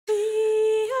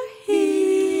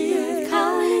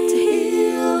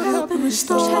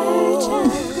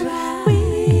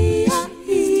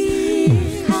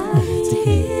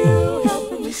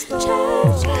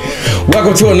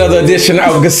Welcome to another edition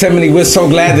of Gethsemane. We're so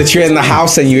glad that you're in the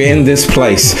house and you're in this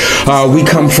place. We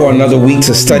come for another week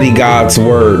to study God's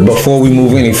Word. Before we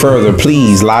move any further,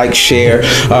 please like, share.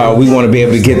 We want to be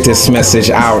able to get this message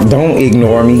out. Don't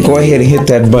ignore me. Go ahead and hit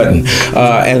that button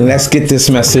and let's get this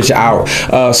message out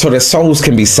so that souls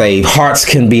can be saved, hearts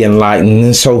can be enlightened,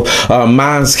 and so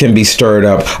minds can be stirred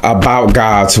up about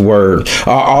God's Word.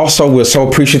 Also, we're so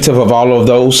appreciative of all of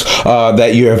those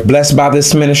that you have blessed by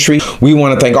this ministry. We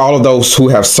want to thank all of those who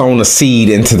have sown a seed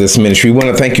into this ministry. We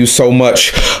want to thank you so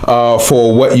much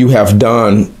for what you have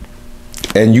done,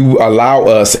 and you allow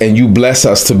us and you bless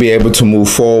us to be able to move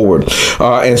forward.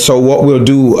 And so what we'll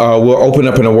do, we'll open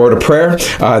up in a word of prayer,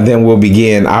 then we'll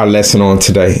begin our lesson on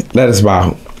today. Let us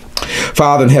bow.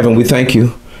 Father in heaven, we thank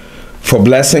you for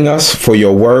blessing us, for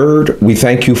your word. We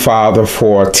thank you, Father,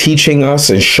 for teaching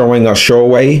us and showing us your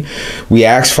way. We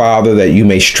ask, Father, that you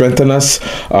may strengthen us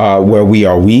where we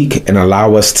are weak and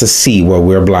allow us to see where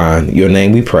we're blind. In your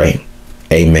name we pray.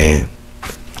 Amen.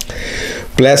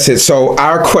 Blessed. So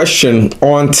our question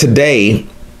on today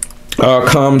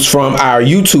comes from our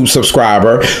YouTube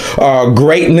subscriber,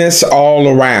 Greatness All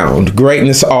Around.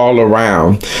 Greatness All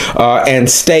Around. And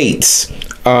states,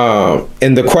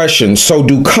 in the question, so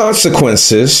do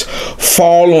consequences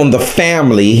fall on the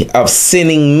family of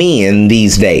sinning men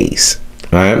these days?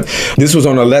 All right. This was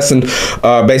on a lesson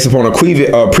based upon a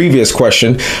previous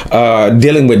question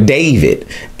dealing with David,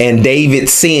 and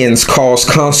David's sins caused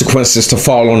consequences to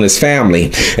fall on his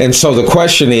family. And so the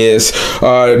question is,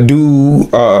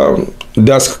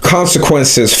 does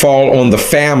consequences fall on the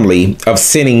family of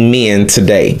sinning men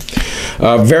today?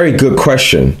 Very good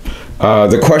question.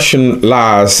 The question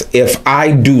lies, if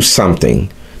I do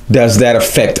something, does that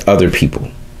affect other people?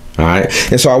 All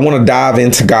right. And so I want to dive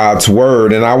into God's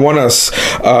word, and I want us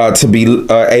to be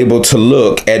able to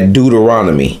look at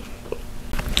Deuteronomy.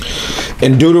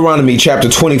 In Deuteronomy chapter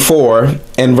 24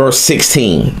 and verse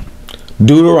 16.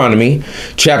 Deuteronomy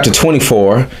chapter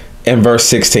 24 and verse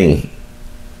 16.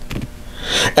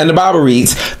 And the Bible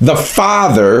reads, the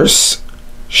fathers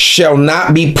shall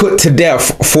not be put to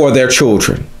death for their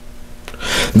children.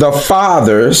 The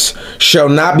fathers shall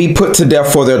not be put to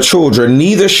death for their children,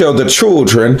 neither shall the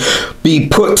children be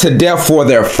put to death for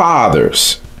their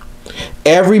fathers.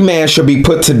 Every man shall be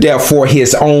put to death for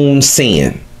his own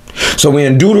sin. So we're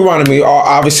in Deuteronomy,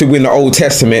 obviously we're in the Old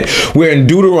Testament. We're in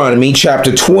Deuteronomy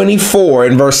chapter 24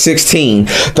 and verse 16.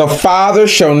 The father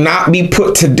shall not be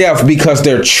put to death because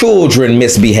their children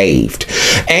misbehaved.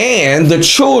 And the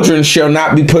children shall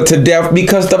not be put to death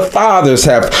because the fathers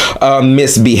have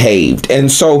misbehaved.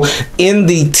 And so in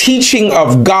the teaching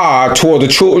of God toward the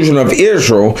children of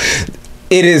Israel,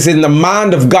 it is in the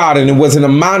mind of God, and it was in the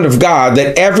mind of God,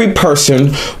 that every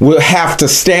person will have to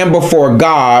stand before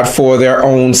God for their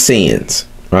own sins,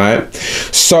 right?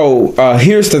 So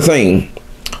here's the thing.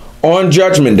 On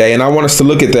Judgment Day, and I want us to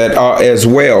look at that as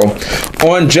well.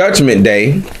 On Judgment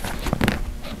Day,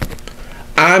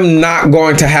 I'm not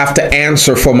going to have to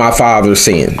answer for my father's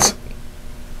sins.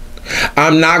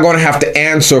 I'm not going to have to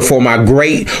answer for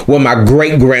what my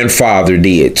great-grandfather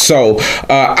did. So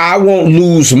I won't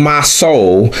lose my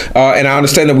soul. And I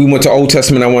understand that we went to Old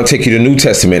Testament. I want to take you to New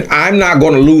Testament. I'm not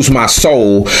going to lose my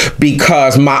soul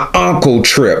because my uncle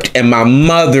tripped and my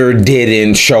mother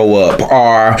didn't show up,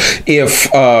 or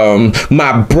if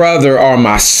my brother or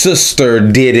my sister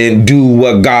didn't do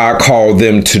what God called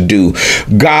them to do.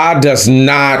 God does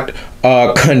not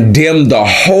condemn the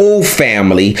whole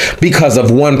family because of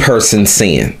one person's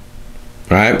sin.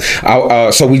 Right.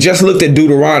 So we just looked at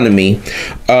Deuteronomy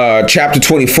chapter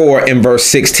 24 and verse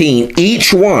 16.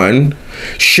 Each one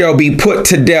shall be put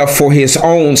to death for his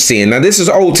own sin. Now, this is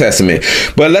Old Testament,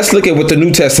 but let's look at what the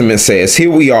New Testament says.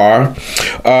 Here we are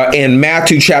in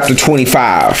Matthew chapter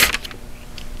 25.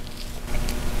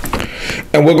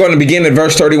 And we're going to begin at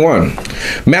verse 31.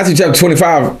 Matthew chapter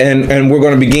 25, and we're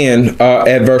going to begin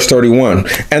at verse 31.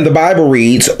 And the Bible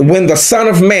reads, when the Son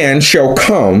of Man shall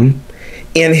come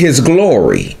in his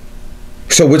glory.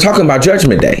 So we're talking about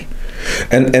Judgment Day.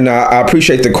 And I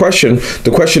appreciate the question.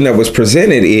 The question that was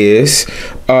presented is,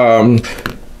 are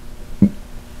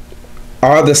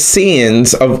the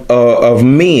sins of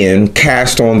men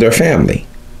cast on their family?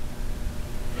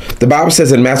 The Bible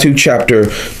says in Matthew chapter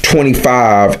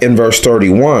 25 in verse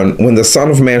 31, when the Son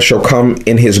of Man shall come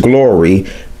in his glory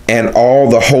and all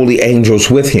the holy angels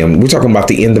with him. We're talking about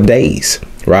the end of days,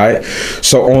 right?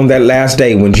 So on that last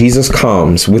day when Jesus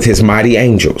comes with his mighty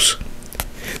angels,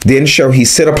 then shall he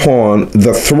sit upon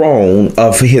the throne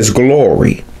of his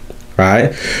glory.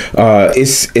 right?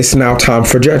 It's now time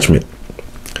for judgment.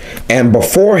 And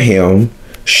before him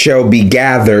shall be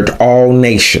gathered all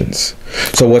nations.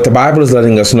 So what the Bible is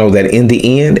letting us know that in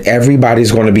the end,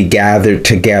 everybody's going to be gathered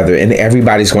together and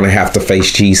everybody's going to have to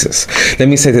face Jesus. Let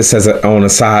me say this on a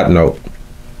side note.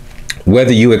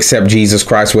 Whether you accept Jesus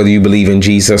Christ, whether you believe in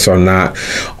Jesus or not,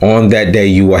 on that day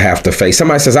you will have to face.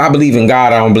 Somebody says, I believe in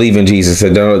God, I don't believe in Jesus.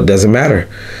 It doesn't matter.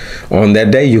 On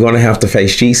that day, you're going to have to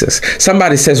face Jesus.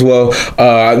 Somebody says, well,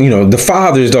 the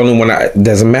Father is the only one.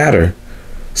 Doesn't matter.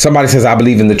 Somebody says, I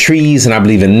believe in the trees and I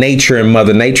believe in nature and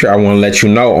Mother Nature. I want to let you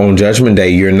know on Judgment Day,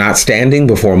 you're not standing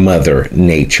before Mother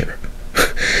Nature.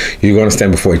 You're going to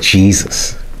stand before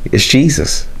Jesus. It's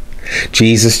Jesus.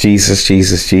 Jesus, Jesus,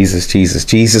 Jesus, Jesus, Jesus.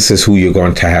 Jesus is who you're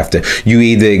going to have to. You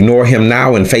either ignore him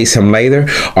now and face him later,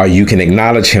 or you can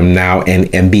acknowledge him now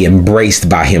and be embraced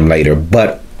by him later.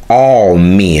 But all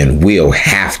men will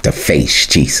have to face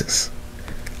Jesus.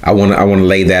 I want to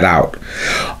lay that out.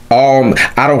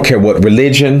 I don't care what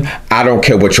religion, I don't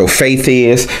care what your faith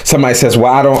is. Somebody says,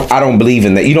 well, I don't believe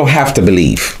in that. You don't have to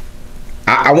believe.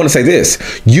 I want to say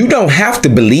this. You don't have to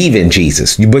believe in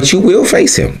Jesus, but you will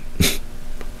face him.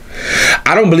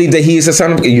 I don't believe that he is the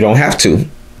son of God. You don't have to,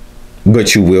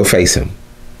 but you will face him.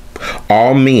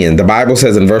 All men, the Bible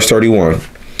says in verse 31,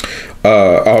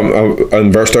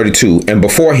 in verse 32, and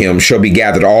before him shall be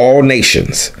gathered all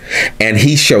nations, and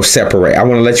he shall separate. I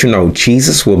want to let you know,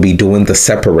 Jesus will be doing the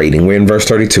separating. We're in verse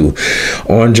 32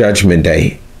 on Judgment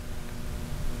Day.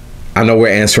 I know we're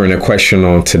answering a question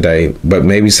on today, but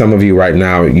maybe some of you right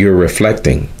now, you're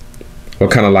reflecting.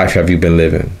 What kind of life have you been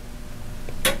living?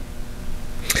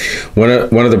 One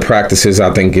of the practices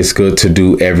I think is good to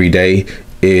do every day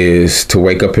is to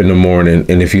wake up in the morning,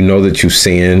 and if you know that you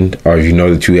sinned or if you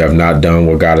know that you have not done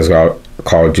what God has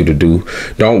called you to do,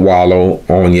 don't wallow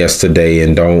on yesterday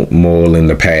and don't mull in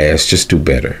the past. Just do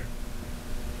better.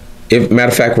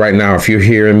 Matter of fact, right now, if you're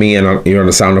hearing me and you're on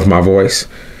the sound of my voice,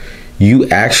 you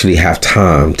actually have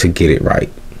time to get it right.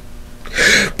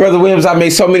 Brother Williams, I made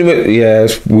so many.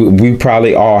 Yes, we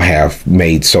probably all have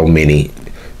made so many.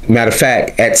 Matter of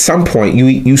fact, at some point,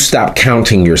 you stop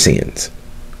counting your sins.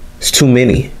 It's too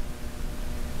many.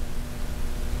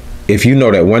 If you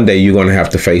know that one day you're going to have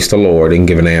to face the Lord and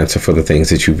give an answer for the things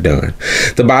that you've done.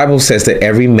 The Bible says that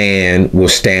every man will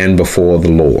stand before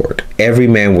the Lord. Every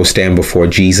man will stand before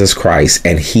Jesus Christ,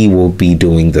 and he will be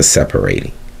doing the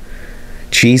separating.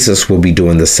 Jesus will be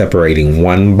doing the separating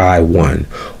one by one,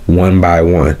 one by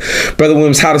one. Brother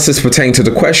Williams, how does this pertain to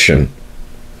the question?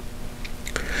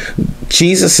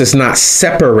 Jesus is not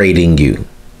separating you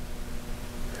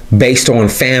based on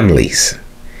families.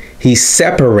 He's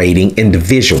separating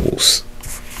individuals.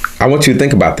 I want you to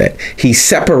think about that. He's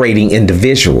separating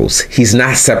individuals. He's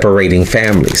not separating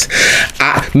families.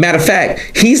 Matter of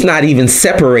fact, he's not even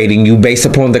separating you based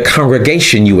upon the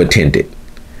congregation you attended.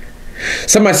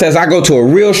 Somebody says, I go to a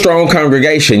real strong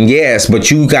congregation. Yes, but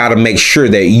you got to make sure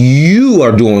that you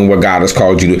are doing what God has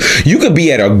called you to. You could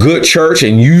be at a good church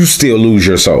and you still lose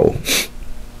your soul.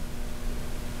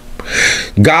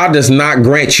 God does not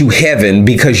grant you heaven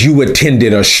because you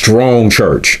attended a strong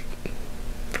church.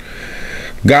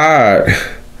 God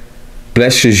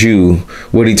blesses you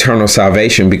with eternal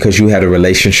salvation because you had a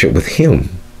relationship with him.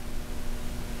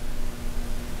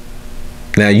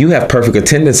 Now, you have perfect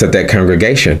attendance at that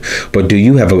congregation, but do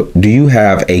you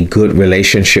have a good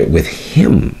relationship with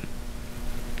him?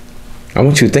 I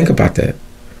want you to think about that.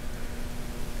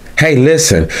 Hey,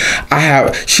 listen,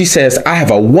 she says, I have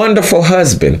a wonderful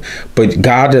husband, but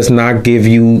God does not give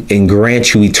you and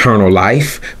grant you eternal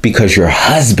life because your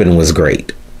husband was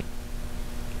great.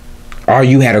 Or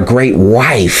you had a great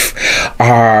wife.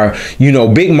 Or,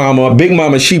 Big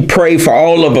Mama, she prayed for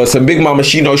all of us. And Big Mama,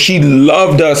 she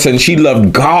loved us and she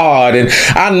loved God. And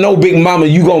I know, Big Mama,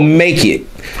 you gonna make it.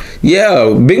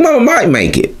 Yeah, Big Mama might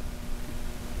make it.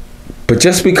 But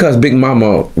just because Big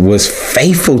Mama was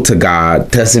faithful to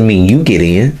God doesn't mean you get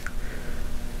in.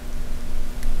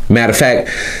 Matter of fact,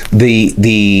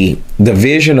 the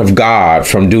vision of God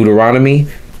from Deuteronomy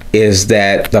is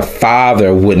that the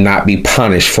father would not be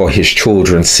punished for his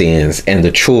children's sins and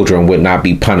the children would not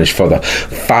be punished for the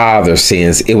father's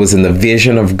sins. It was in the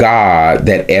vision of God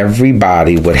that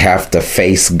everybody would have to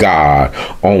face God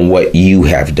on what you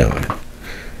have done.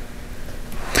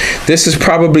 This is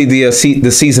probably the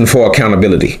season for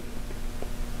accountability.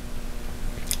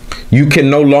 You can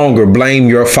no longer blame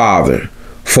your father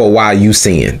for why you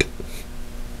sinned.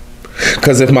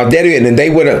 Because if my daddy and they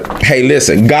would have, hey,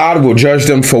 listen, God will judge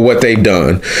them for what they've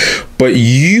done. But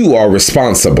you are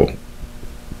responsible.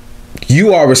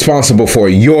 You are responsible for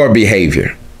your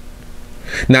behavior.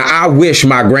 Now, I wish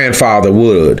my grandfather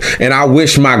would, and I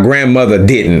wish my grandmother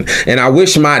didn't, and I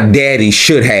wish my daddy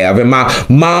should have, and my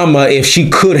mama, if she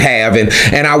could have,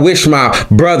 and I wish my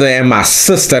brother and my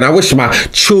sister, and I wish my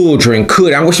children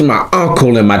could. I wish my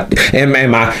uncle and my aunt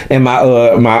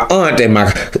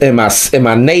and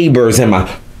my neighbors and my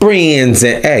friends.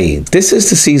 And hey, this is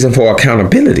the season for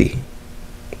accountability.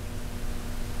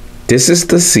 This is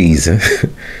the season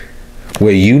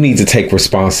where you need to take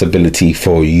responsibility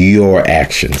for your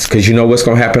actions. Because you know what's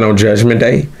going to happen on Judgment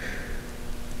Day?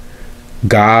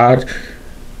 God,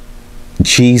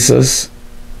 Jesus,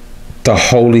 the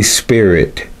Holy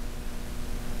Spirit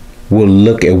will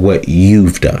look at what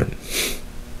you've done.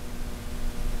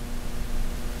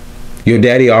 Your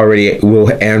daddy already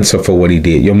will answer for what he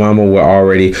did. Your mama will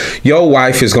already. Your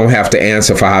wife is going to have to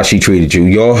answer for how she treated you.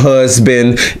 Your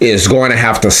husband is going to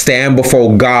have to stand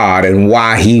before God and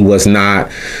why he was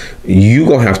not. You're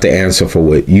going to have to answer for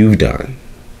what you've done.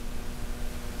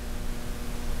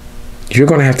 You're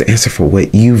going to have to answer for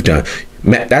what you've done.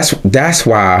 That's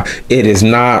why it is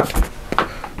not.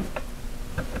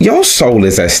 Your soul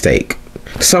is at stake.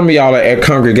 Some of y'all are at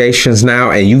congregations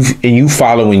now, and you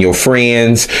following your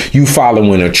friends, you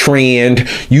following a trend,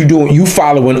 you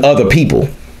following other people.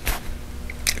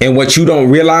 And what you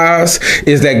don't realize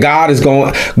is that God is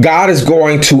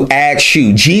going to ask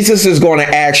you. Jesus is going to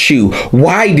ask you,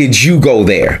 why did you go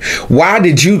there? Why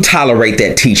did you tolerate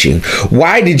that teaching?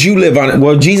 Why did you live on it?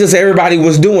 Well, Jesus, everybody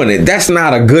was doing it. That's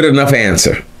not a good enough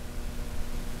answer.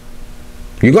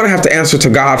 You're going to have to answer to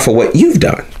God for what you've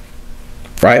done.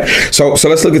 Right. So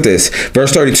let's look at this.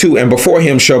 Verse 32. And before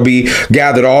him shall be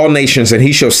gathered all nations, and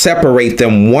he shall separate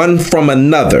them one from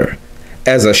another,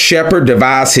 as a shepherd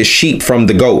divides his sheep from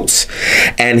the goats.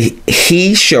 And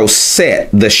he shall set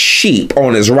the sheep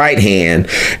on his right hand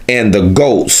and the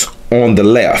goats on the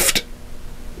left.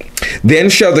 Then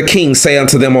shall the king say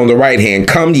unto them on the right hand,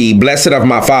 Come ye, blessed of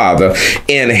my father,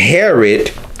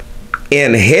 inherit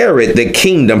the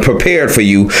kingdom prepared for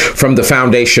you from the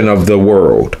foundation of the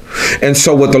world. And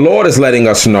so what the Lord is letting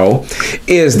us know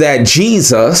is that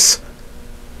Jesus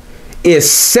is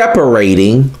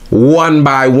separating one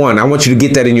by one. I want you to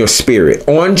get that in your spirit.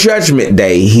 On Judgment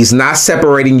Day, he's not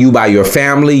separating you by your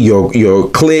family, your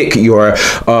clique,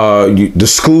 the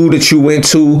school that you went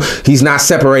to. He's not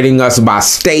separating us by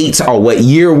states or what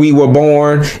year we were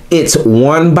born. It's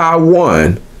one by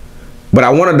one. But I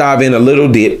want to dive in a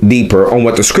little deeper on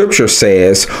what the scripture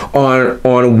says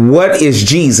on what is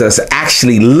Jesus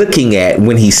actually looking at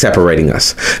when he's separating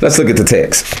us. Let's look at the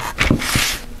text.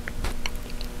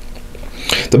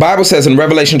 The Bible says in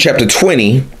Revelation chapter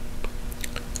 20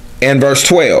 and verse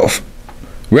 12.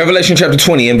 Revelation chapter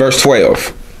 20 and verse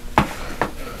 12.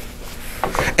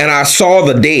 And I saw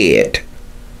the dead,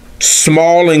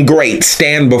 small and great,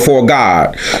 stand before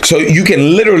God. So you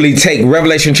can literally take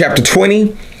Revelation chapter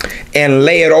 20 and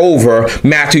lay it over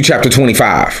Matthew chapter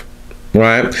 25.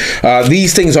 Right?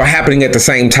 These things are happening at the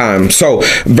same time. So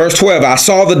verse 12, I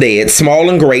saw the dead, small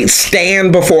and great,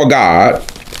 stand before God,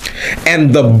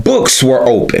 and the books were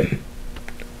open.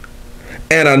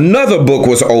 And another book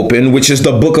was open, which is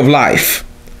the book of life.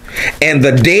 And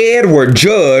the dead were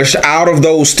judged out of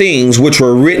those things which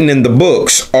were written in the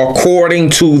books according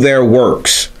to their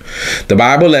works. The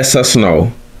Bible lets us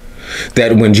know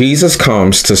that when Jesus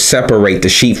comes to separate the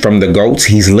sheep from the goats,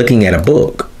 he's looking at a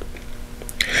book.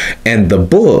 And the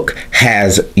book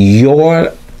has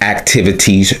your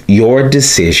activities, your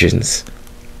decisions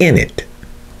in it.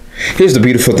 Here's the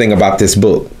beautiful thing about this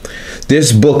book.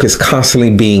 This book is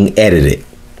constantly being edited.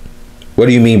 What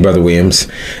do you mean, Brother Williams?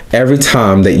 Every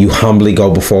time that you humbly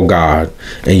go before God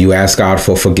and you ask God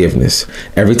for forgiveness,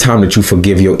 every time that you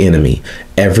forgive your enemy,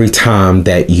 every time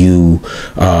that you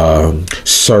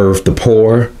serve the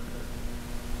poor,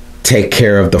 take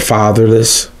care of the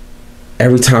fatherless,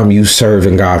 every time you serve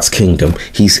in God's kingdom,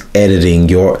 he's editing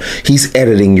your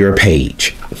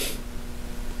page.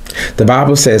 The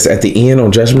Bible says at the end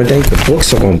on Judgment Day, the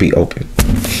books are going to be open.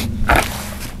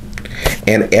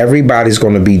 And everybody's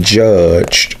going to be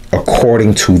judged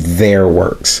according to their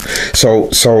works.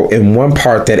 So in one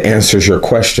part that answers your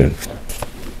question,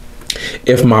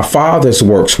 if my father's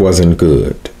works wasn't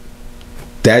good,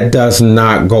 that does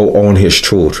not go on his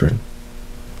children,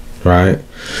 right?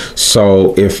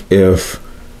 So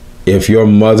if your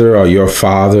mother or your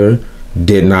father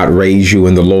did not raise you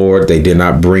in the Lord, they did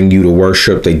not bring you to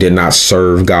worship, they did not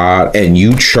serve God, and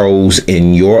you chose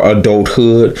in your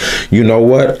adulthood, you know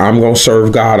what, I'm going to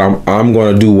serve God, I'm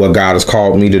going to do what God has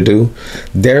called me to do,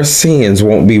 their sins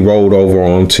won't be rolled over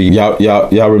onto you.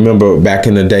 Y'all remember back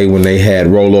in the day when they had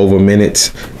rollover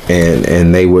minutes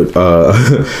and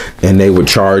they would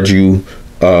charge you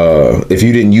if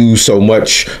you didn't use so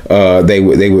much, they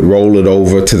would roll it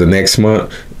over to the next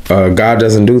month. God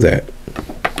doesn't do that.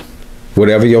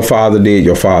 Whatever your father did,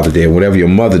 your father did. Whatever your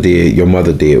mother did, your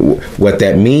mother did. What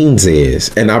that means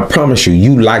is, and I promise you,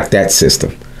 you like that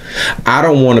system. I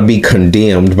don't want to be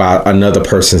condemned by another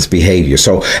person's behavior.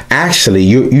 So actually,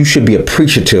 you should be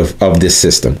appreciative of this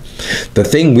system. The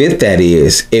thing with that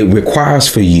is, it requires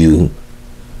for you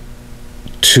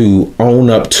to own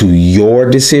up to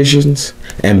your decisions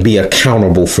and be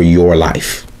accountable for your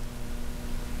life.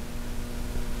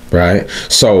 Right?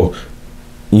 So,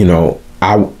 you know,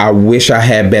 I wish I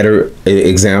had better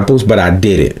examples, but I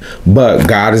didn't. But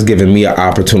God has given me an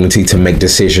opportunity to make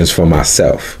decisions for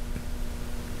myself.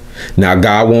 Now,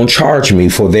 God won't charge me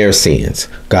for their sins.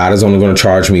 God is only going to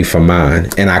charge me for mine,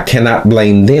 and I cannot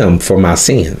blame them for my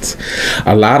sins.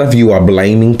 A lot of you are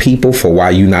blaming people for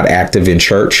why you're not active in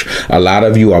church. A lot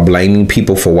of you are blaming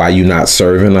people for why you're not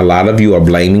serving. A lot of you are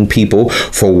blaming people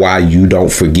for why you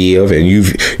don't forgive, and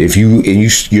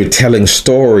you're telling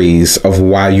stories of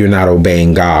why you're not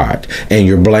obeying God, and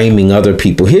you're blaming other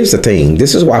people. Here's the thing.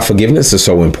 This is why forgiveness is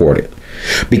so important.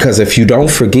 Because if you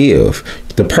don't forgive,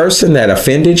 the person that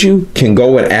offended you can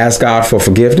go and ask God for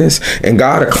forgiveness, and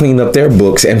God will clean up their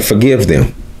books and forgive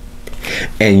them.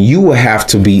 And you will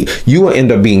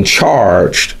end up being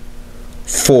charged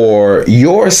for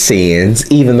your sins,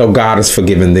 even though God has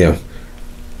forgiven them.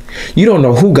 You don't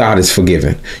know who God is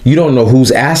forgiving. You don't know who's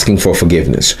asking for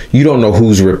forgiveness. You don't know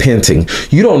who's repenting.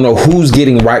 You don't know who's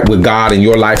getting right with God in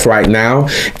your life right now.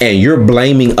 And you're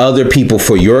blaming other people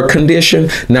for your condition,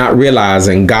 not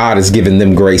realizing God is giving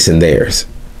them grace in theirs.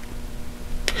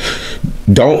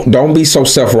 Don't be so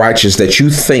self-righteous that you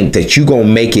think that you're going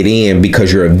to make it in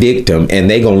because you're a victim and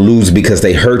they're going to lose because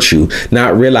they hurt you,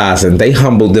 not realizing they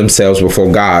humbled themselves before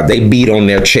God. They beat on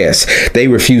their chest. They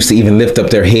refuse to even lift up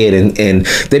their head. And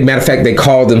matter of fact, they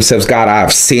called themselves, God,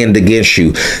 I've sinned against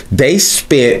you. They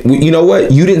spent, you know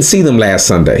what? You didn't see them last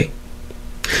Sunday.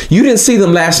 You didn't see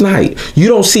them last night. You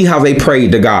don't see how they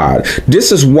prayed to God.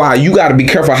 This is why you got to be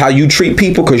careful how you treat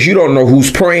people, because you don't know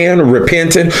who's praying or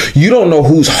repenting. You don't know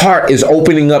whose heart is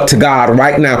opening up to God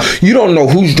right now. You don't know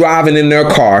who's driving in their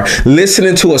car,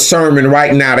 listening to a sermon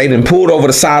right now. They done pulled over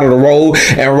the side of the road,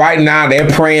 and right now they're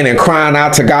praying and crying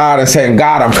out to God and saying,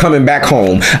 God, I'm coming back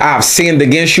home. I've sinned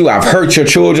against you. I've hurt your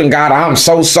children. God, I'm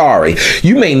so sorry.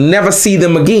 You may never see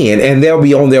them again, and they'll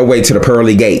be on their way to the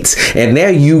pearly gates. And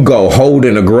there you go,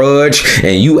 holding a grudge,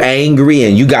 and you angry,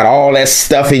 and you got all that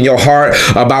stuff in your heart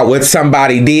about what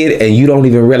somebody did, and you don't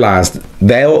even realize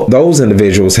those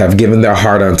individuals have given their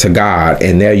heart unto God,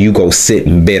 and there you go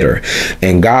sitting bitter.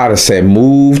 And God has said,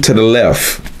 move to the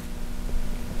left.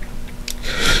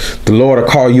 The Lord will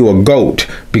call you a goat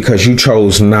because you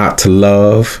chose not to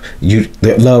love.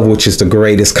 Love, which is the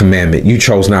greatest commandment. You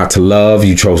chose not to love.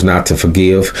 You chose not to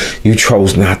forgive. You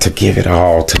chose not to give it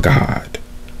all to God.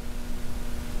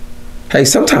 Hey,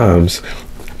 sometimes,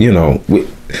 you know,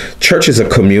 church is a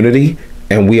community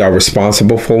and we are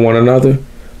responsible for one another.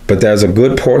 But there's a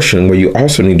good portion where you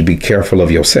also need to be careful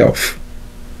of yourself,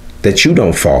 that you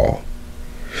don't fall.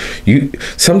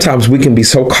 Sometimes we can be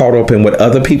so caught up in what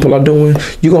other people are doing,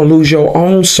 you're going to lose your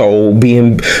own soul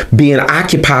being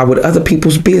occupied with other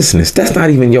people's business. That's not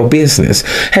even your business.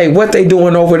 Hey, what they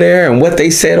doing over there and what they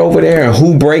said over there and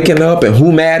who breaking up and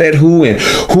who mad at who and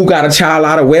who got a child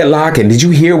out of wedlock. And did you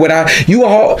hear what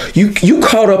you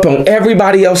caught up on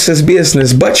everybody else's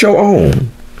business but your own.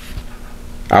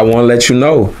 I want to let you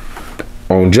know,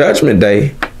 on Judgment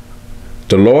Day,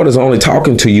 the Lord is only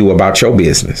talking to you about your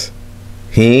business.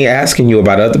 He ain't asking you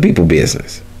about other people's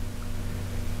business.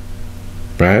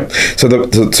 Right? So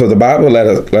the Bible let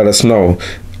us know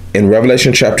in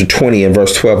Revelation chapter 20 and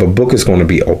verse 12, a book is going to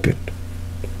be opened.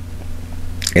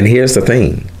 And here's the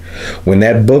thing. When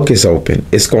that book is open,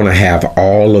 it's going to have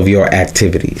all of your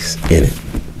activities in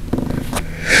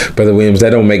it. Brother Williams, that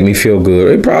don't make me feel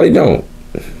good. It probably don't.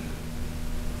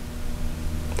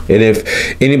 And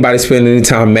if anybody spend any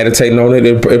time meditating on it,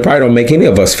 it probably don't make any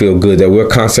of us feel good that we're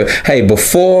constant. Hey,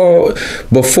 before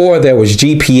there was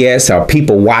GPS or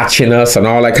people watching us and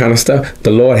all that kind of stuff,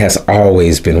 the Lord has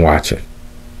always been watching.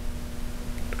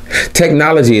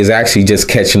 Technology is actually just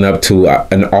catching up to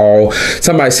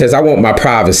somebody says, I want my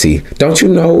privacy. Don't you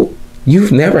know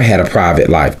you've never had a private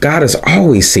life? God has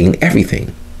always seen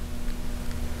everything.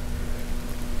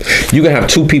 You can have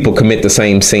two people commit the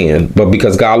same sin, but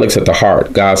because God looks at the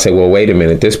heart, God said, well, wait a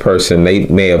minute, this person, they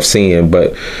may have sinned,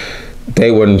 but they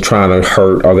weren't trying to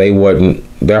hurt, or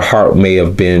their heart may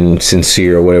have been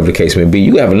sincere, or whatever the case may be.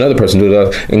 You have another person do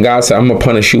that, and God said, I'm going to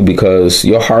punish you because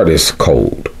your heart is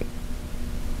cold.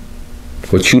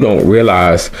 What you don't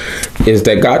realize is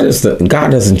that God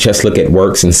doesn't just look at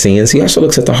works and sins. He also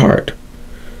looks at the heart.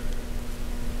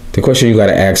 The question you got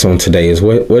to ask on today is,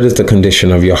 what is the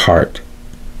condition of your heart?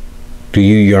 Do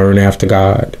you yearn after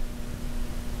God?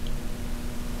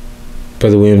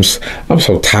 Brother Williams, I'm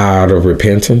so tired of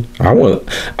repenting. I want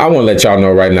to let y'all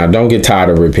know right now, don't get tired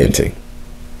of repenting.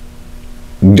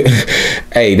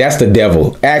 Hey, that's the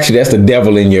devil. Actually, that's the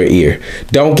devil in your ear.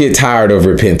 Don't get tired of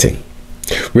repenting.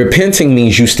 Repenting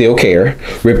means you still care.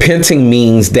 Repenting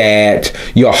means that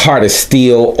your heart is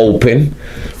still open.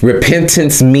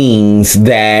 Repentance means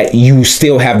that you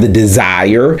still have the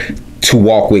desire to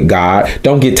walk with God.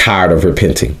 Don't get tired of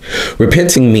repenting.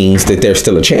 Repenting means that there's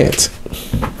still a chance.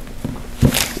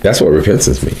 That's what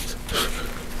repentance means.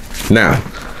 Now,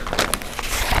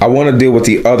 I want to deal with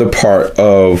the other part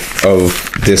of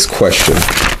this question,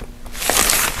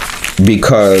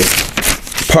 because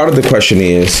part of the question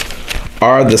is,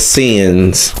 are the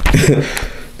sins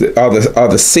are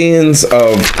the sins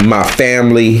of my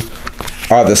family,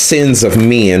 are the sins of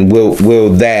men,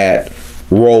 will that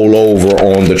roll over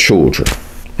on the children?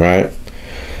 Right?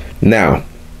 Now,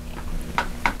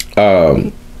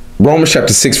 Romans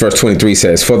chapter 6 verse 23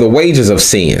 says, for the wages of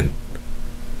sin,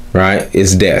 right,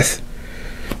 is death.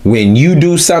 When you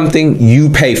do something, you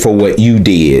pay for what you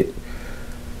did.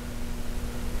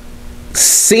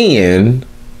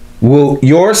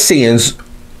 Your sins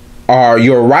or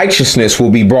your righteousness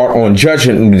will be brought on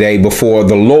judgment day before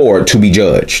the Lord to be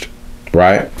judged,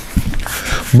 right?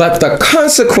 But the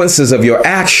consequences of your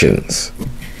actions,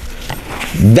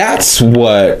 that's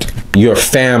what your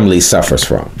family suffers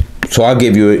from. So I'll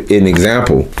give you an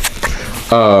example.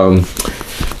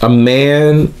 A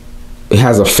man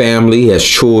has a family, has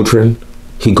children.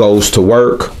 He goes to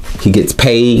work, he gets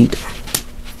paid,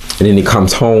 and then he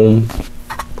comes home.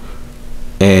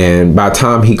 And by the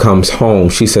time he comes home,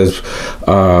 she says,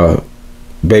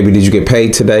 baby, did you get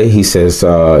paid today? He says,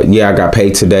 yeah, I got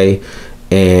paid today.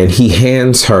 And he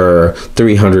hands her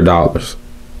 $300.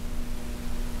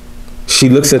 She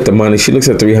looks at the money, she looks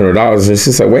at $300, and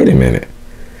she's like, wait a minute.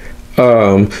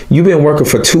 You've been working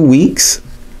for 2 weeks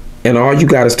and all you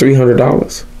got is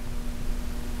 $300?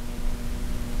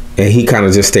 And he kind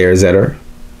of just stares at her.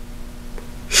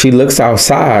 She looks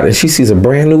outside and she sees a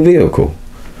brand new vehicle.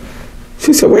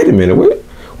 She said, wait a minute, when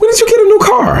did you get a new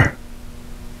car?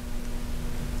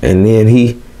 And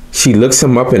then she looks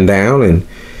him up and down, and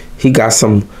he got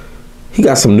some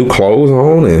new clothes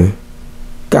on and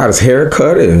got his hair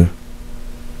cut, and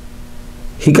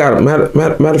he got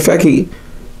matter of fact, he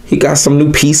got some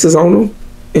new pieces on him.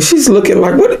 And she's looking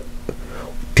like, what?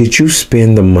 Did you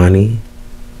spend the money?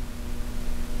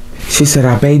 She said,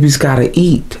 our baby's gotta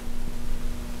eat.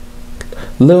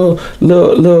 Little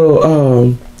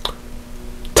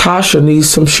Tasha needs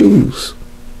some shoes.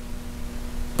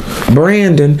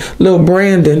 Little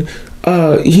Brandon,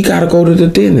 he gotta go to the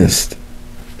dentist.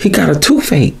 He got a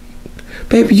toothache.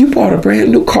 Baby, you bought a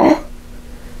brand new car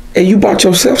and you bought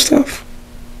yourself stuff.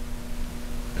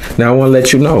 Now I want to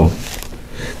let you know,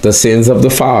 the sins of the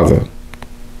father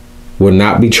will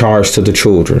not be charged to the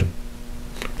children.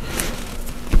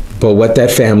 But what that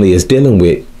family is dealing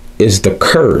with is the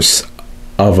curse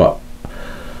of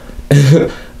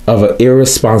an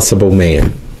irresponsible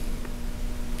man.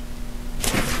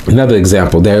 Another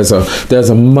example, there's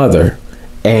a mother,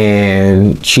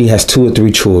 and she has 2 or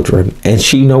 3 children,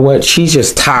 and you know what? She's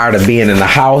just tired of being in the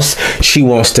house. She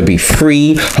wants to be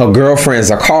free. Her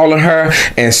girlfriends are calling her,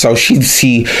 and so she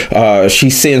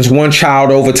sends one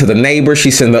child over to the neighbor. She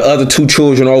sends the other 2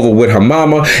 children over with her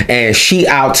mama, and she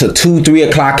out to 2, 3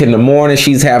 o'clock in the morning.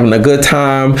 She's having a good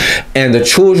time, and the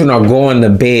children are going to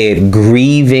bed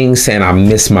grieving, saying, I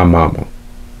miss my mama.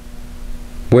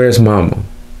 Where's mama?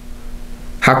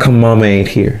 How come mama ain't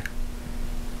here?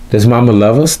 Does mama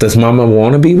love us? Does mama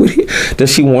want to be with you? Does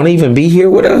she want to even be here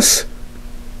with us?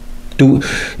 And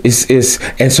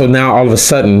so now all of a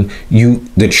sudden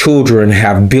the children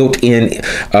have built in,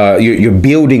 you're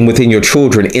building within your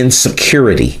children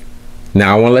insecurity.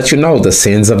 Now I want to let you know the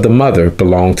sins of the mother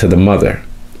belong to the mother.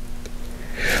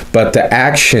 But the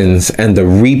actions and the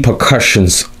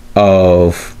repercussions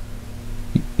of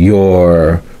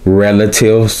your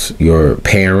relatives, your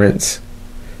parents,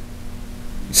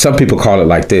 some people call it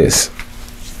like this.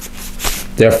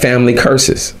 They're family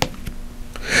curses.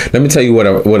 Let me tell you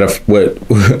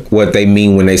what they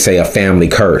mean when they say a family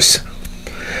curse.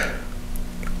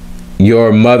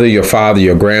 Your mother, your father,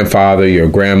 your grandfather, your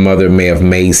grandmother may have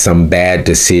made some bad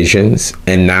decisions,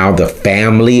 and now the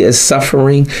family is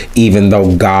suffering, even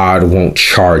though God won't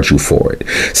charge you for it.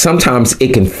 Sometimes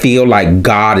it can feel like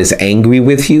God is angry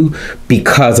with you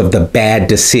because of the bad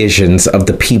decisions of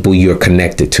the people you're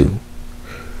connected to.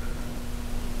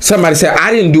 Somebody said,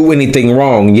 I didn't do anything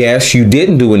wrong. Yes, you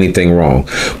didn't do anything wrong.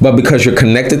 But because you're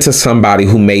connected to somebody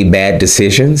who made bad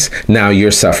decisions, now you're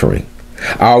suffering.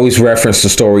 I always reference the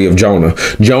story of Jonah.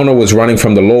 Jonah was running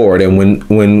from the Lord. And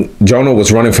when Jonah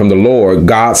was running from the Lord,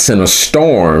 God sent a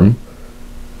storm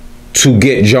to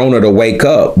get Jonah to wake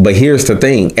up. But here's the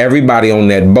thing. Everybody on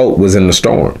that boat was in the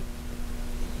storm.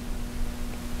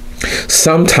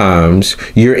 Sometimes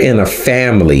you're in a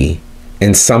family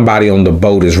and somebody on the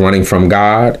boat is running from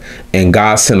God, and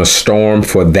God sent a storm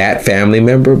for that family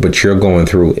member, but you're going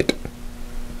through it.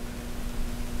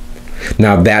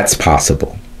 Now that's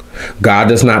possible. God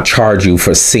does not charge you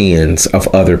for sins of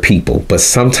other people, but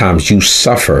sometimes you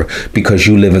suffer because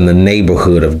you live in the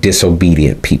neighborhood of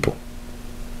disobedient people.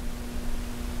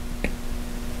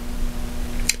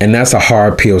 And that's a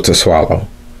hard pill to swallow.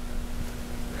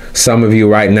 Some of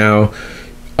you right now,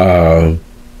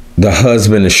 the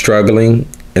husband is struggling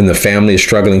and the family is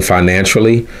struggling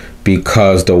financially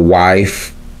because the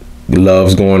wife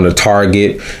loves going to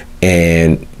Target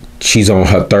and she's on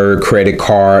her third credit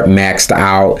card, maxed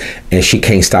out, and she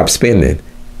can't stop spending.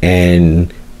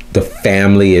 And the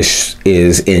family is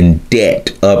in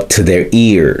debt up to their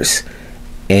ears.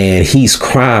 And he's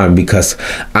crying because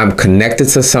I'm connected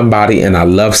to somebody and I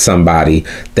love somebody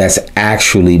that's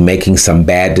actually making some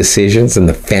bad decisions, and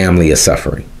the family is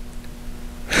suffering.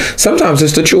 Sometimes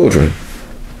it's the children.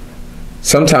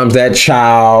 Sometimes that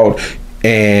child,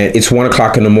 and it's 1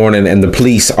 o'clock in the morning and the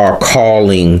police are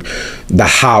calling the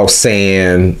house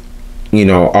saying, you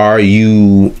know, are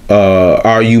you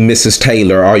Mrs.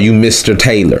 Taylor? Are you Mr.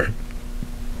 Taylor?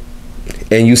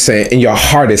 And you say, and your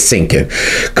heart is sinking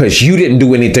because you didn't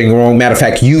do anything wrong. Matter of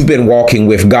fact, you've been walking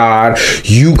with God.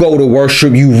 You go to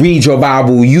worship, you read your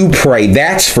Bible, you pray.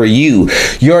 That's for you.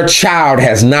 Your child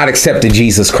has not accepted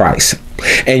Jesus Christ.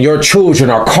 And your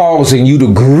children are causing you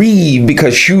to grieve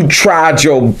because you tried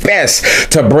your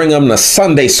best to bring them to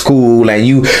Sunday school and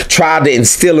you tried to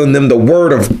instill in them the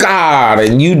word of God,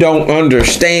 and you don't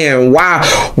understand why.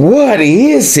 What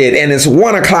is it? And it's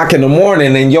 1 o'clock in the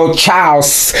morning and your child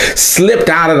slipped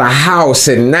out of the house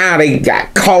and now they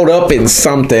got caught up in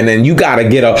something and you got to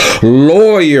get a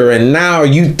lawyer, and now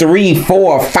you $3,000,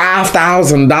 $4,000,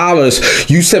 $5,000.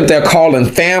 You sit there calling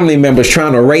family members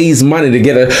trying to raise money to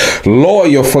get a lawyer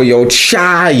for your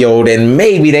child, and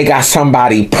maybe they got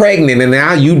somebody pregnant, and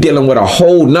now you dealing with a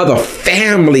whole nother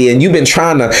family, and you've been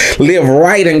trying to live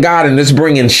right in God, and it's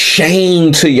bringing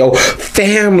shame to your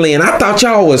family. And I thought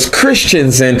y'all was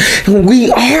Christians, and we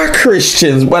are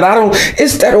Christians, but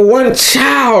it's that one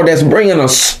child that's bringing a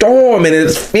storm, and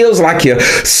it feels like you're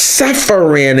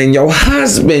suffering. And your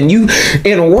husband, you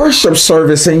in worship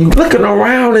service and you looking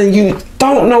around and you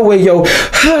don't know where your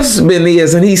husband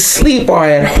is, and he's asleep or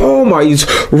at home or he's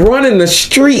running the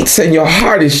streets, and your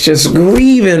heart is just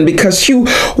grieving because you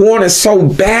wanted so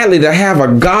badly to have a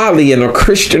godly and a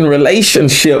Christian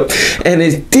relationship, and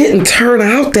it didn't turn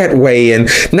out that way. And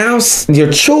now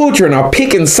your children are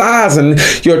picking sides, and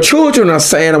your children are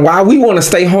saying, why we want to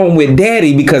stay home with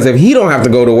daddy, because if he don't have to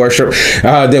go to worship,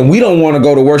 then we don't want to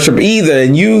go to worship either.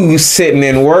 And you sitting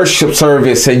in worship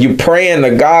service and you praying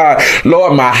to God,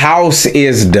 Lord, my house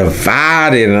is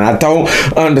divided and I don't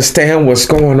understand what's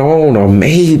going on. Or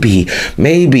maybe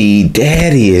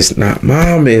daddy is not,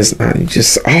 mom is not,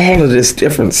 just all of this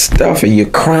different stuff, and you're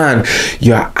crying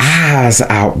your eyes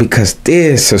out because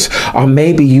this is, or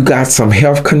maybe you got some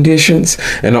health conditions,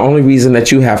 and the only reason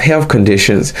that you have health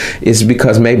conditions is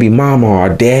because maybe mama or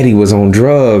daddy was on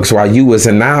drugs while you was,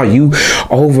 and now you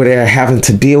over there having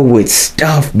to deal with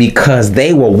stuff because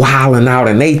they were wilding out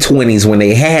in their 20s when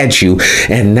they had you,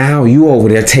 and now you over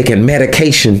there taking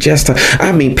medication just to,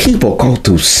 I mean, people go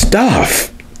through stuff.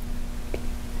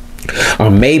 Or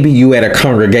maybe you at a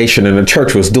congregation and the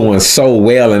church was doing so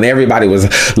well and everybody was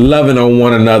loving on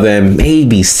one another, and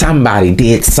maybe somebody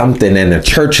did something and the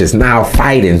church is now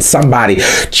fighting. Somebody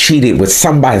cheated with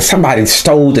somebody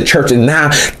stole the church, and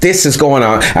now this is going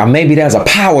on. Or maybe there's a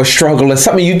power struggle or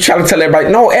something. You try to tell everybody,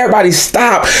 no, everybody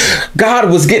stop. God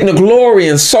was getting the glory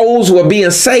and souls were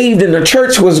being saved and the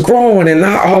church was growing, and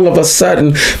now all of a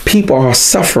sudden people are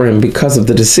suffering because of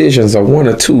the decisions of one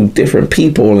or two different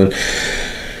people. And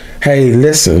hey,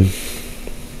 listen,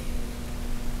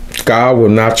 God will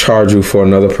not charge you for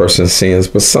another person's sins,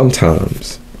 but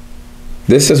sometimes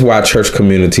this is why church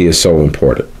community is so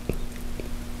important.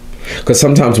 Because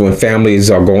sometimes when families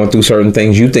are going through certain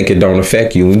things, you think it don't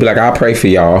affect you. And be like, I'll pray for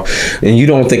y'all. And you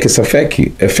don't think it's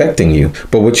affecting you.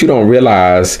 But what you don't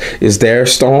realize is their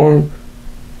storm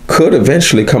could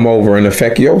eventually come over and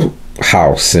affect your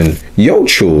house and your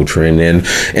children.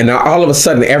 And all of a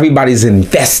sudden, everybody's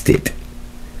invested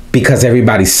because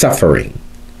everybody's suffering.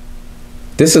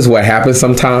 This is what happens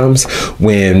sometimes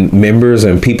when members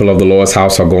and people of the Lord's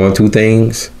house are going through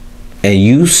things, and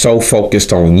you so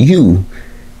focused on you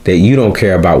that you don't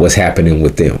care about what's happening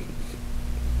with them.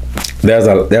 There's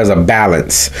a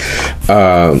balance.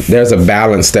 There's a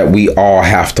balance that we all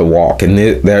have to walk, and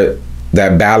that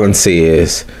balance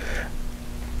is,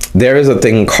 there is a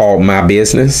thing called my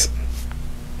business,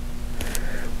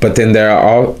 but then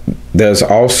there's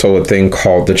also a thing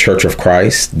called the Church of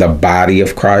Christ, the body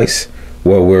of Christ,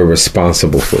 where we're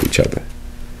responsible for each other.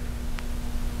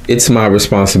 It's my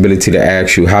responsibility to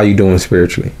ask you, how you doing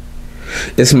spiritually?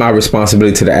 It's my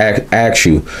responsibility to ask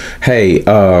you, hey,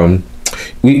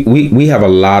 we have a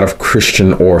lot of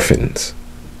Christian orphans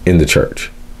in the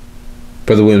church.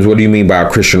 Brother Williams, what do you mean by a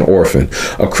Christian orphan?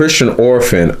 A Christian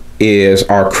orphan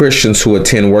are Christians who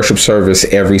attend worship service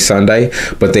every Sunday,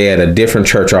 but they at a different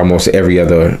church almost every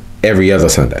other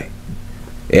Sunday.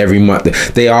 Every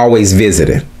month. They always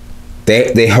visiting.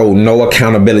 They hold no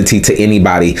accountability to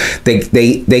anybody.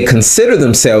 They consider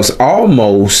themselves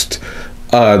almost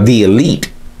the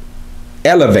elite,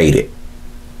 elevated,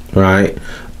 right?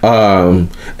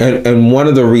 And one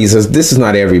of the reasons, this is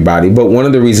not everybody, but one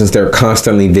of the reasons they're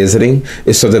constantly visiting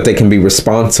is so that they can be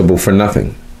responsible for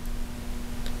nothing.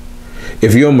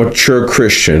 If you're a mature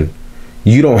Christian,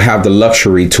 you don't have the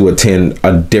luxury to attend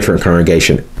a different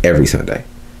congregation every Sunday.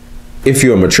 If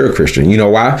you're a mature Christian, you know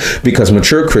why? Because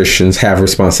mature Christians have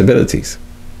responsibilities.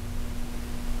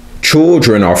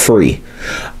 Children are free.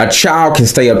 A child can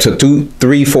stay up to 2,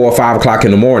 3, 4, 5 o'clock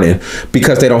in the morning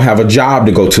because they don't have a job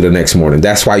to go to the next morning.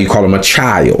 That's why you call them a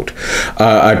child.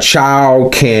 A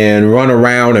child can run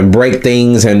around and break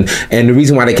things, and the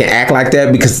reason why they can act like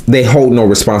that, because they hold no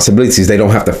responsibilities. They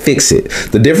don't have to fix it.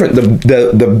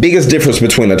 The biggest difference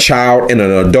between a child and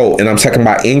an adult, and I'm talking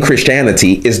about in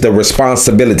Christianity, is the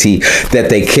responsibility that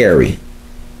they carry.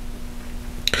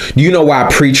 Do you know why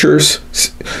preachers?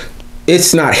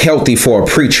 It's not healthy for a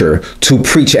preacher to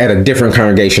preach at a different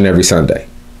congregation every Sunday,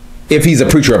 if he's a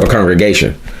preacher of a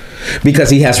congregation, because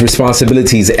he has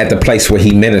responsibilities at the place where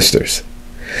he ministers.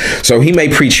 So he may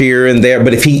preach here and there,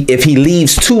 but if he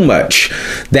leaves too much,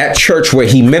 that church where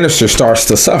he ministers starts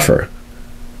to suffer.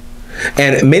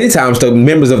 And many times the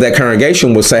members of that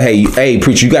congregation will say, hey,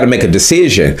 preacher, you got to make a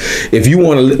decision. If you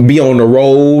want to be on the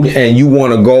road and you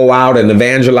want to go out and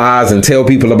evangelize and tell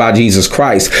people about Jesus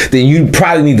Christ, then you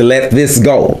probably need to let this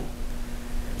go.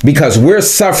 Because we're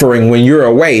suffering when you're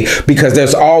away, because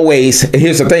there's always,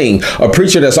 here's the thing, a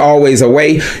preacher that's always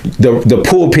away, the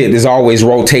pulpit is always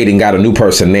rotating, got a new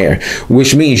person there,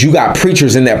 which means you got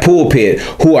preachers in that pulpit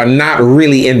who are not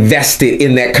really invested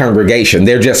in that congregation.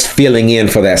 They're just filling in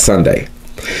for that Sunday.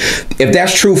 If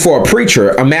that's true for a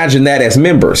preacher, imagine that as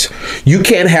members. You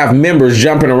can't have members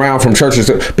jumping around from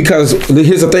churches, because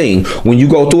here's the thing, when you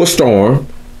go through a storm,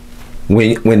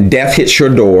 when death hits your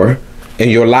door, and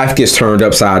your life gets turned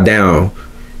upside down,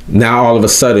 now all of a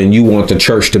sudden you want the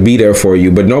church to be there for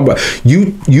you. But nobody,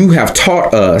 you have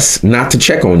taught us not to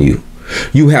check on you.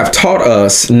 You have taught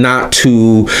us not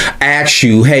to ask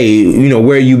you, hey,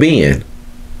 where you been?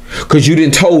 Because you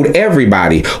didn't told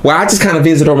everybody, well, I just kind of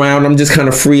visit around. I'm just kind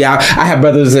of free out. I have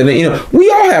brothers, and we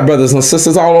all have brothers and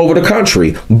sisters all over the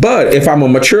country. But if I'm a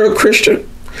mature Christian,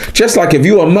 just like if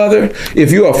you're a mother,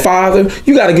 if you're a father,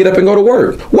 you got to get up and go to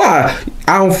work. Why?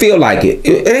 I don't feel like it.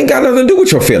 It ain't got nothing to do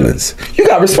with your feelings. You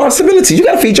got responsibilities. You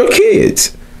got to feed your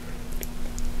kids.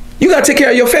 You got to take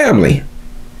care of your family.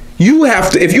 You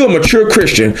have to, if you're a mature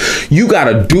Christian, you got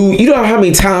to do, you know how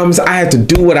many times I have to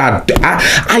do what I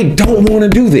don't want to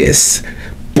do this,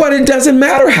 but it doesn't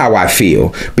matter how I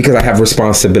feel because I have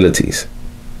responsibilities.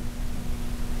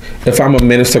 If I'm a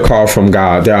minister called from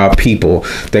God, there are people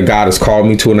that God has called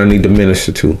me to and I need to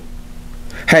minister to.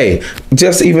 Hey,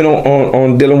 just even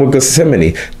on dealing with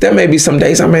Gethsemane, there may be some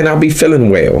days I may not be feeling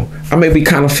well. I may be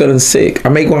kind of feeling sick. I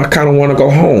may kind of want to go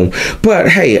home. But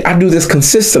hey, I do this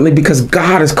consistently because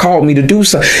God has called me to do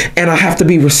so. And I have to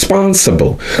be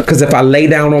responsible. Because if I lay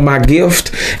down on my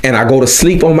gift and I go to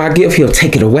sleep on my gift, he'll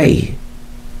take it away.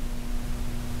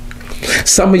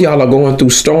 Some of y'all are going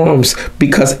through storms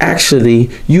because actually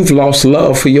you've lost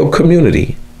love for your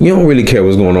community. You don't really care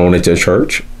what's going on at your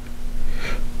church.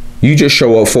 You just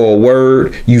show up for a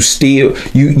word, you steal,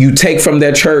 you take from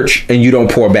that church and you don't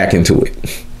pour back into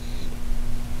it.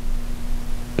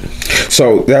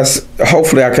 So that's,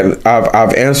 hopefully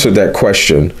I've answered that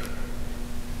question.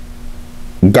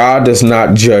 God does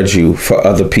not judge you for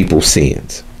other people's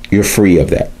sins. You're free of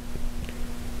that.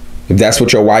 If that's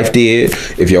what your wife did,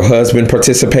 if your husband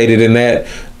participated in that,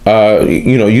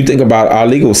 you think about our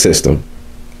legal system.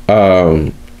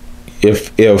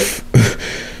 If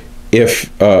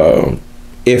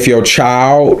your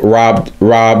child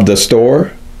robbed the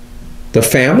store, the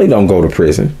family don't go to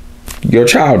prison. Your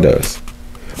child does.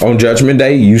 On Judgment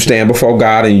Day, you stand before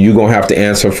God and you're going to have to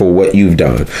answer for what you've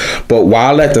done. But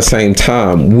while at the same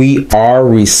time, we are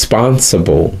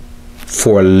responsible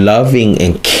for loving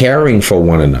and caring for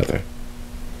one another.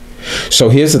 So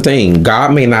here's the thing.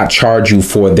 God may not charge you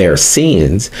for their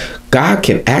sins. God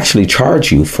can actually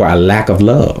charge you for a lack of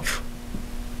love.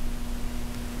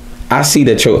 I see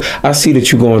that you're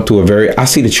going through I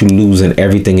see that you're losing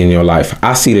everything in your life.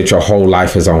 I see that your whole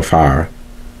life is on fire.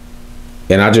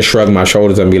 And I just shrug my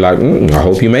shoulders and be like, I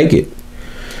hope you make it.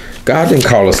 God didn't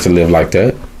call us to live like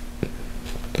that.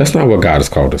 That's not what God has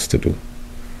called us to do.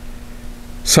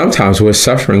 Sometimes we're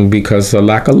suffering because of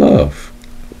lack of love.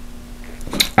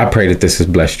 I pray that this has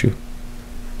blessed you.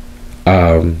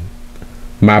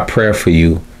 My prayer for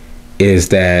you is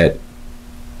that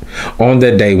on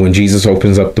that day when Jesus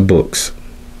opens up the books,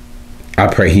 I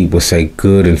pray he will say,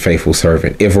 good and faithful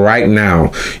servant. If right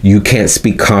now you can't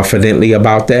speak confidently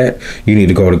about that, you need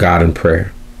to go to God in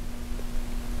prayer.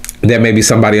 There may be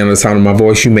somebody under the sound of my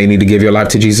voice. You may need to give your life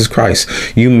to Jesus Christ.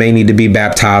 You may need to be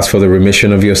baptized for the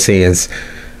remission of your sins.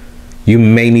 You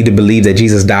may need to believe that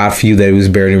Jesus died for you, that he was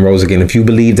buried and rose again. If you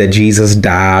believe that Jesus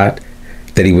died,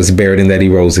 that he was buried and that he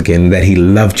rose again, that he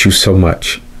loved you so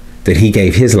much, that he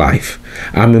gave his life,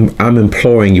 I'm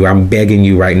imploring you, I'm begging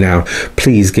you right now,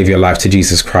 please give your life to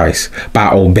Jesus Christ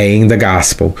by obeying the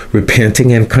gospel,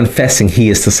 repenting and confessing he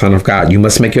is the Son of God. You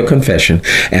must make your confession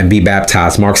and be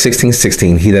baptized. Mark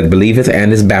 16:16, he that believeth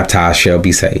and is baptized shall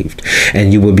be saved.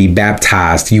 And you will be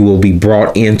baptized. You will be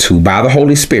brought into, by the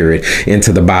Holy Spirit,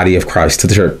 into the body of Christ, to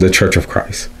the church of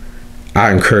Christ.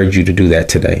 I encourage you to do that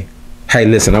today. Hey,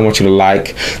 listen, I want you to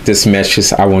like this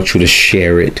message. I want you to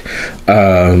share it.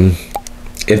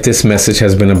 If this message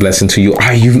has been a blessing to you,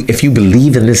 if you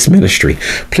believe in this ministry,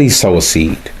 please sow a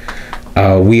seed.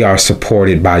 We are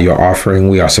supported by your offering.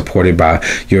 We are supported by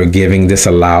your giving. This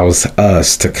allows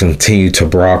us to continue to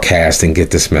broadcast and get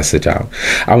this message out.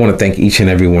 I want to thank each and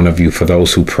every one of you for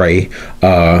those who pray.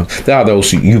 There are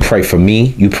those you pray for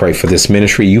me. You pray for this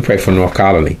ministry. You pray for North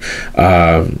Colony.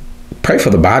 Pray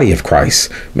for the body of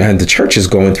Christ. Man, the church is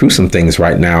going through some things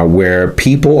right now where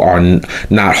people are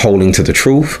not holding to the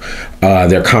truth.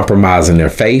 They're compromising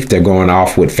their faith. They're going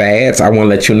off with fads. I want to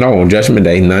let you know on Judgment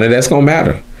Day, none of that's going to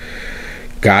matter.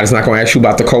 God is not going to ask you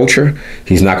about the culture.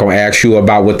 He's not going to ask you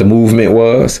about what the movement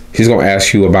was. He's going to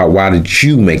ask you about why did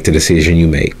you make the decision you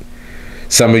made.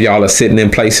 Some of y'all are sitting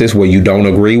in places where you don't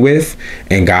agree with,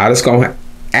 and God is going to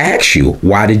ask you,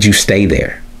 why did you stay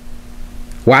there?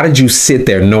 Why did you sit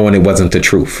there knowing it wasn't the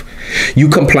truth? You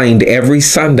complained every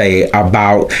Sunday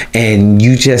about, and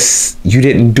you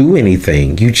didn't do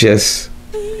anything. You just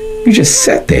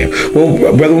sat there. Well,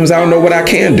 Brother Williams, I don't know what I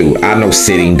can do. I know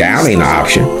sitting down ain't an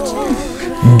option.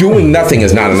 Doing nothing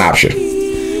is not an option.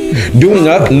 Doing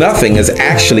nothing is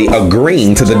actually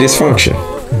agreeing to the dysfunction.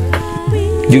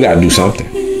 You got to do something.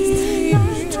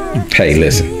 Hey,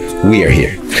 listen, we are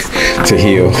here to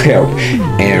heal, help,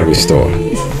 and restore.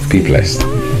 Be blessed.